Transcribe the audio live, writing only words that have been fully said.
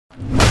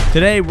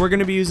Today, we're going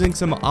to be using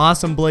some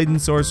awesome Blade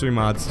and Sorcery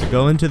mods to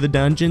go into the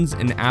dungeons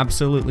and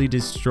absolutely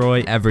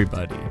destroy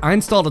everybody. I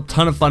installed a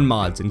ton of fun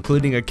mods,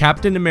 including a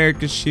Captain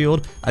America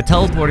shield, a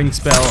teleporting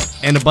spell,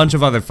 and a bunch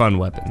of other fun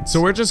weapons. So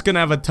we're just going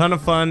to have a ton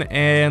of fun,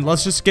 and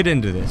let's just get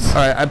into this.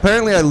 Alright,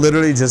 apparently I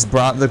literally just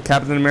brought the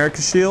Captain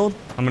America shield.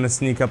 I'm going to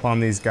sneak up on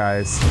these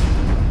guys.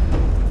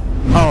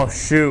 Oh,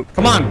 shoot.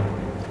 Come on.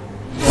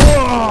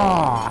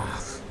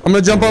 Oh, I'm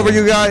going to jump over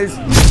you guys.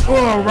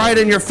 Oh, right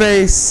in your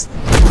face.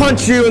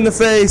 Punch you in the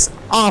face,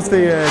 off the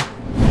head.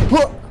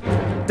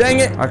 Dang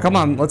it. All right, come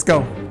on, let's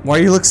go. Why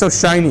you look so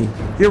shiny?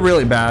 You're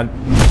really bad.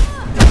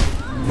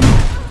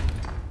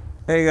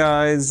 Hey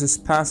guys,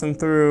 just passing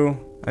through.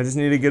 I just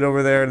need to get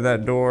over there to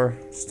that door.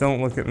 Just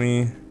don't look at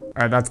me. All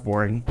right, that's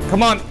boring.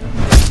 Come on.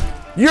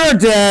 You're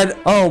dead.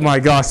 Oh my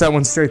gosh, that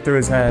went straight through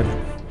his head.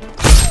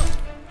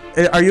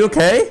 Are you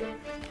okay?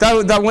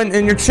 That went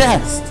in your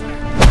chest.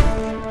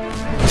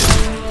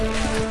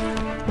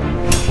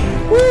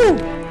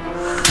 Woo!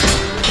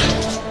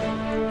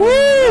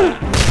 Woo!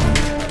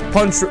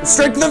 Punch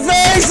straight to the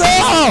face!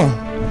 Oh!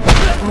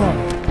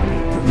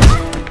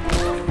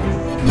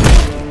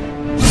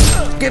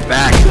 Get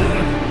back!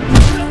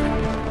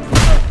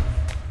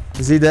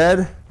 Is he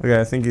dead?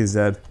 Okay, I think he's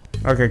dead.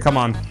 Okay, come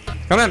on.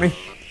 Come at me.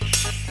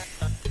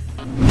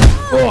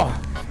 Oh.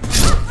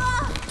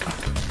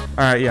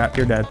 Alright, yeah,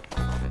 you're dead.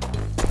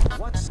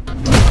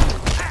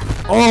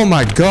 Oh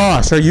my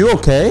gosh, are you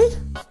okay?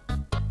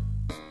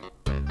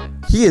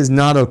 He is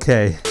not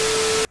okay.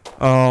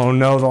 Oh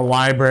no, the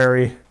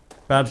library.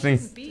 Bad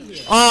things.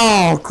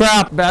 Oh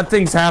crap, bad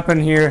things happen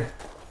here.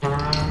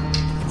 Oh,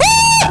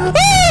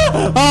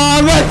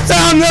 my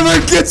sound never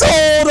gets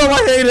old. Oh,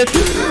 I hate it.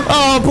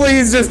 Oh,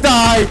 please just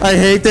die. I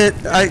hate it.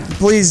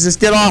 Please just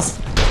get off.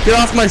 Get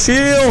off my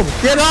shield.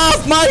 Get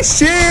off my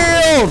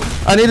shield.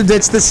 I need to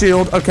ditch the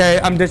shield. Okay,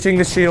 I'm ditching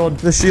the shield.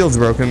 The shield's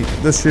broken.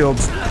 The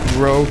shield's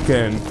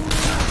broken.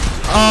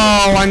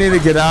 Oh, I need to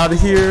get out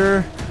of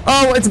here.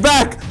 Oh, it's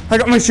back. I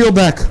got my shield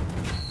back.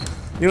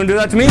 You wanna do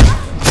that to me?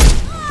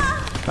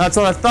 That's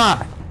what I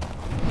thought.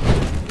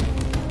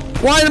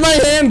 Why did my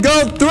hand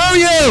go through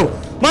you?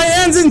 My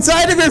hand's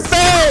inside of your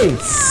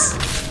face!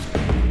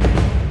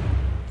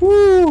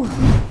 Woo!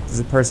 There's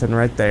a person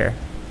right there.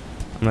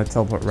 I'm gonna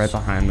teleport right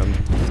behind them.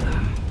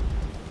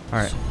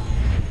 Alright.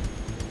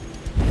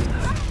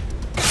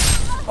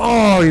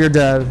 Oh, you're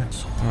dead.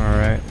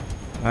 Alright.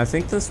 I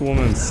think this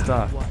woman's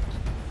stuck.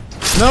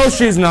 No,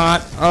 she's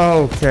not.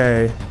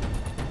 Okay.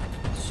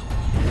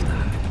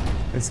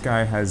 This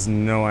guy has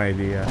no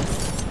idea.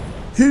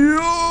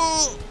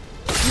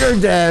 You're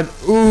dead.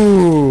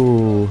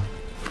 Ooh.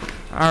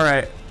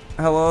 Alright.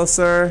 Hello,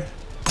 sir.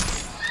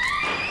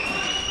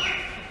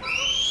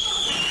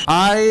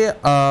 I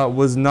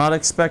was not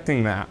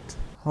expecting that.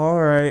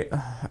 Alright.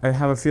 I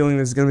have a feeling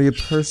there's gonna be a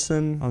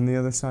person on the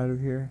other side of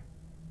here.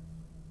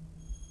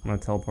 I'm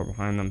gonna teleport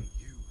behind them.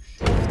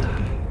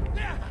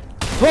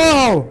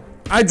 Whoa!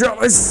 I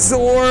dropped my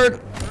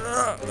sword!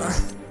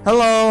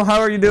 Hello, how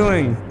are you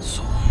doing?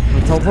 I'm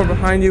gonna teleport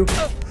behind you.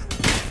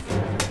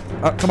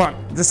 Come on,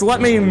 just let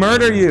me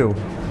murder you.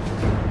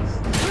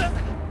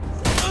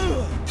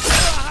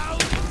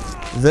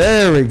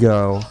 There we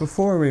go.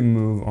 Before we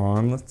move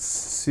on, let's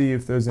see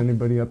if there's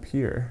anybody up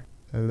here.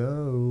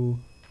 Hello.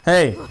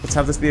 Hey, let's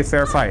have this be a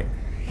fair fight.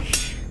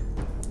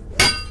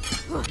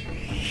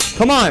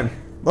 Come on,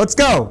 let's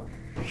go.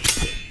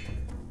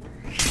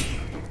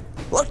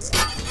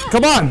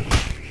 Come on.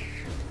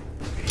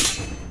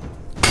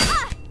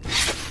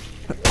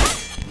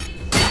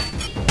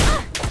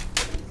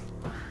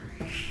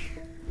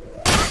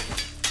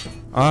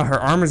 Her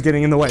armor's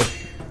getting in the way.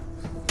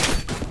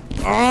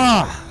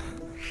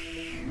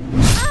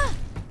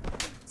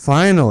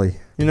 Finally.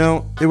 You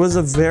know, it was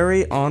a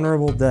very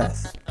honorable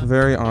death.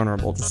 Very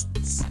honorable.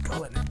 Just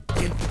go in there.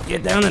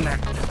 Get down in there.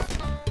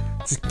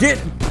 Just get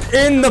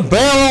in the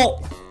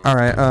barrel.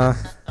 Alright,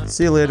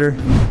 see you later.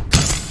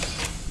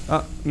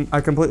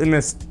 I completely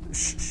missed.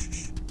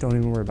 Shh. Don't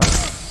even worry about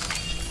it.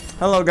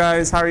 Hello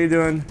guys, how are you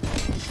doing?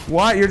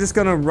 What? You're just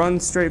gonna run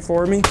straight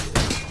for me?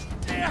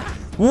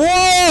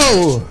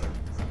 Whoa!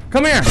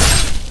 Come here!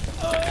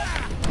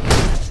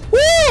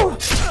 Woo!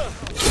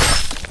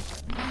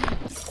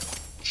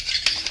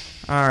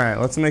 Alright,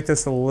 let's make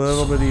this a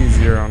little bit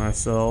easier on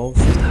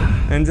ourselves.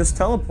 And just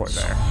teleport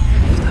there.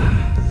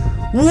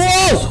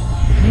 Whoa!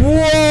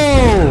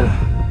 Whoa!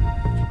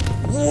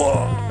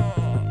 Whoa!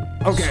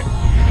 Okay.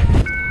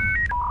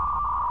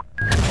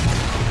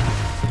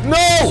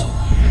 No!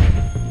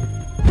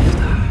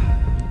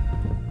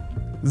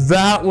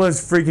 That was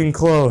freaking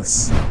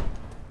close.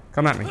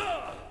 Come at me.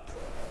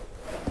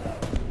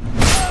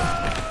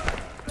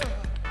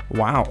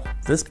 Wow,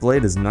 this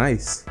blade is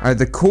nice. All right,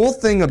 the cool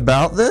thing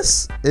about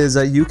this is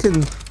that you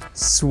can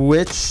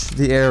switch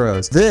the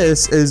arrows.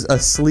 This is a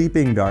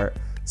sleeping dart,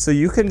 so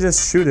you can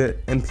just shoot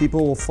it and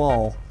people will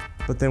fall,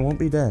 but they won't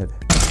be dead.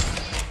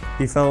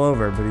 He fell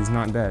over, but he's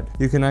not dead.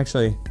 You can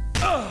actually,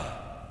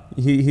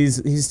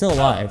 he's still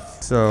alive.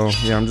 So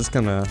yeah, I'm just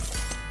gonna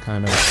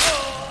kind of,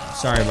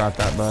 sorry about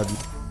that, bud.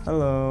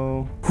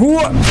 Hello.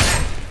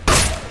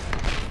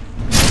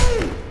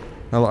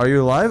 Hello, are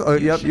you alive? Oh,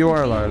 yep, you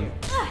are alive.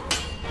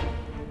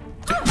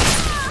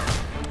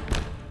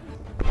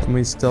 Can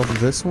we stealth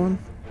this one?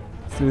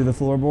 Through the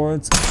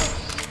floorboards?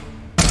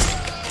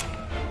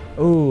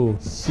 Oh,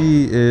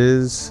 he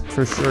is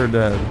for sure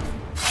dead.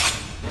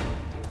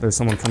 There's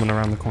someone coming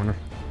around the corner.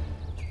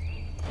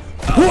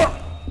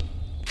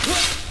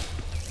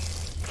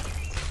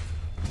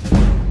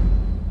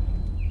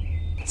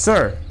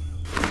 Sir.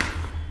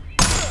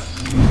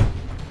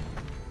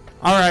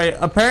 Alright,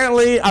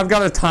 apparently I've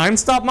got a time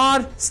stop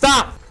mod.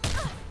 Stop!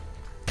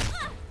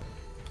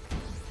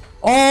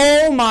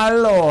 Oh my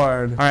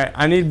lord. Alright,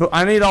 I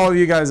need all of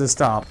you guys to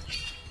stop.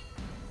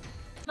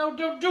 No,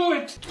 don't do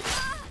it!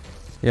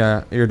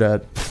 Yeah, you're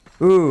dead.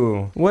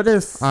 Ooh, what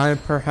if I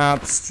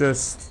perhaps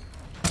just...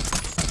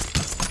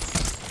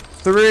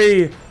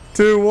 3,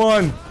 2,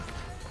 1.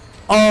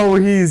 Oh,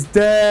 he's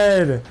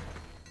dead.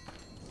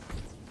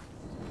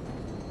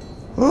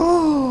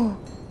 Oh!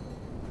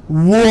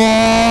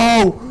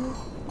 Whoa!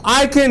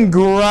 I can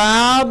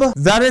grab.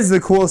 That is the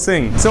coolest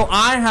thing. So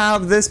I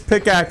have this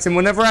pickaxe, and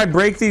whenever I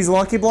break these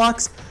lucky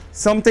blocks,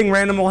 something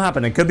random will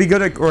happen. It could be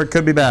good or it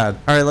could be bad.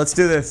 All right, let's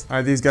do this. All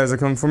right, these guys are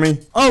coming for me.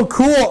 Oh,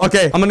 cool.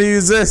 Okay, I'm gonna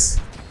use this.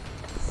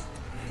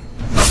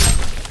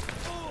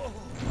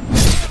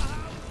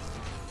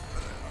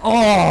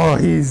 Oh,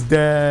 he's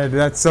dead.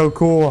 That's so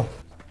cool.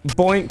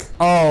 Boink.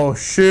 Oh,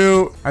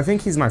 shoot. I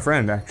think he's my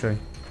friend, actually.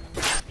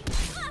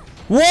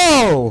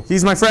 Whoa!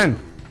 He's my friend.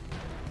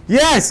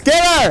 Yes,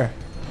 get her!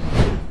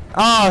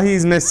 Oh,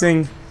 he's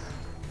missing.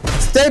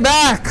 Stay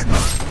back!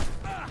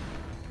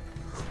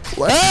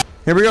 What?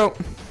 Here we go.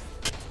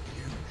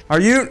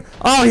 Are you?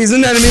 Oh, he's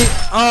an enemy.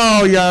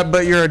 Oh, yeah,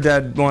 but you're a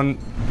dead one.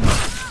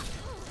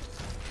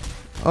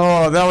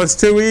 Oh, that was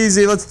too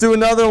easy. Let's do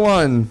another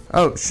one.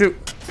 Oh, shoot.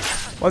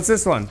 What's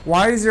this one?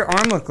 Why does your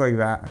arm look like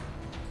that?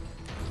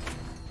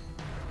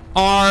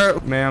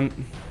 Ma'am.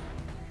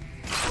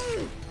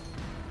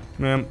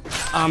 Ma'am,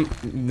 I'm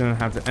gonna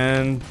have to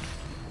end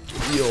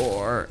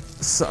your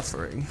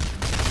suffering.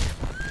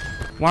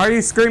 Why are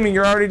you screaming?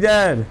 You're already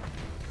dead.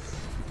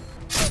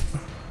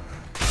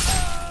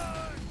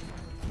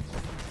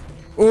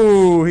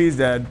 Ooh, he's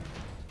dead.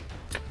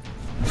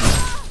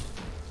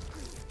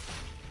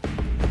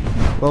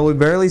 Well, we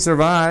barely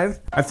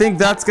survived. I think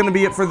that's gonna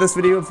be it for this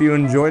video. If you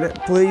enjoyed it,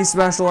 please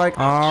smash a like.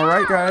 All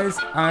right, guys,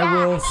 I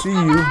will see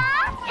you.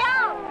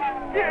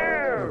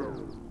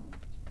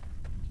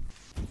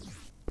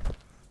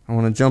 I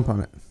want to jump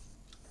on it.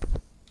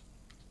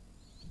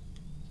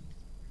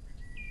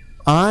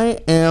 I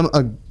am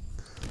a...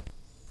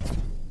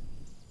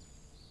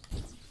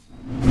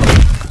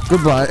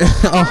 Goodbye.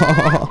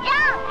 Oh.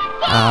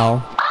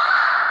 Ow.